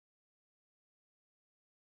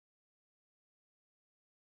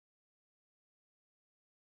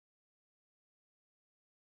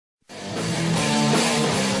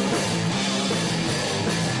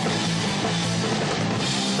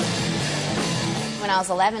When I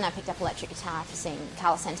was 11, I picked up electric guitar after seeing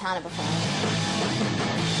Carlos Santana perform.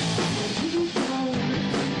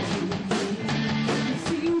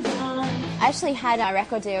 I actually had a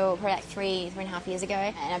record deal probably like three and a half years ago,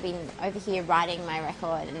 and I've been over here writing my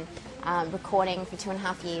record and recording for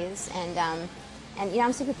 2.5 years, and you know,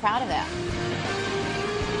 I'm super proud of it.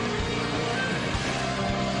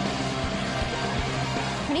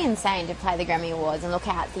 Pretty insane to play the Grammy Awards and look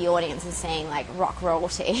out at the audience and seeing like rock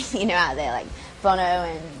royalty, you know, out there, like Bono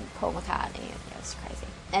and Paul McCartney. It was crazy.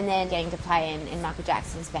 And then getting to play in Michael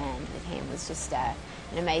Jackson's band with him was just an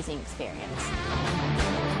amazing experience.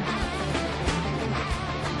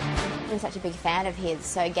 I'm such a big fan of his,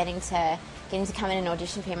 so getting to come in and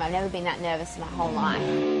audition for him, I've never been that nervous in my whole life.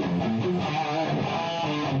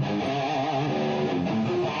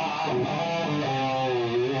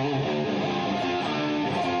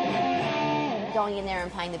 Going in there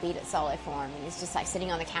and playing the beat at solo for him, and he's just like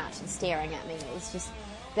sitting on the couch and staring at me. It was just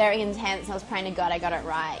very intense. I was praying to God I got it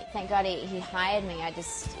right. Thank God he hired me. It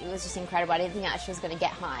was just incredible. I didn't think I actually was going to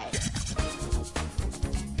get hired.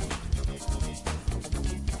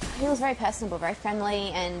 He was very personable, very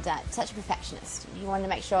friendly, and such a perfectionist. He wanted to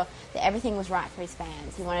make sure that everything was right for his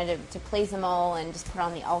fans. He wanted to please them all and just put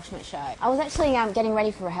on the ultimate show. I was actually getting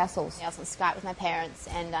ready for rehearsals. I was on Skype with my parents,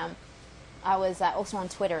 and I was also on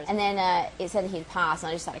Twitter. And then it said that he'd passed,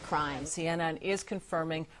 and I just started crying. CNN is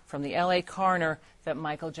confirming from the LA coroner that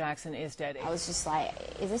Michael Jackson is dead. I was just like,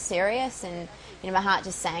 is this serious? And you know, my heart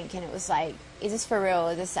just sank, and it was like, is this for real?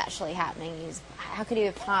 Is this actually happening? How could he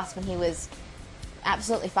have passed when he was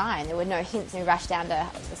absolutely fine? There were no hints, and we rushed down to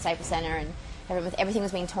the Staples Center, and everything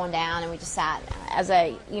was being torn down, and we just sat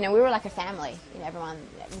we were like a family. You know, everyone,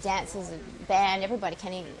 dancers, band, everybody,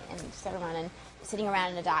 Kenny, and just everyone, and sitting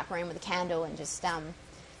around in a dark room with a candle, and just,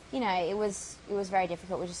 you know, it was very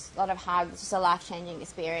difficult. It was just a lot of hugs, just a life-changing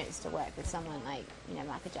experience to work with someone like, you know,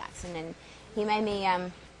 Michael Jackson, and he made me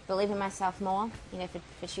believe in myself more, you know,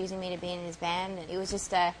 for choosing me to be in his band. And it was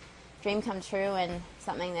just a dream come true, and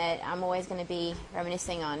something that I'm always going to be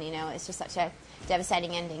reminiscing on. You know, it's just such a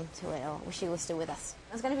devastating ending to it. I wish he was still with us.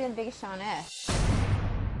 It was going to be the biggest show on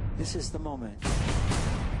earth. This is the moment.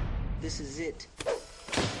 This is it.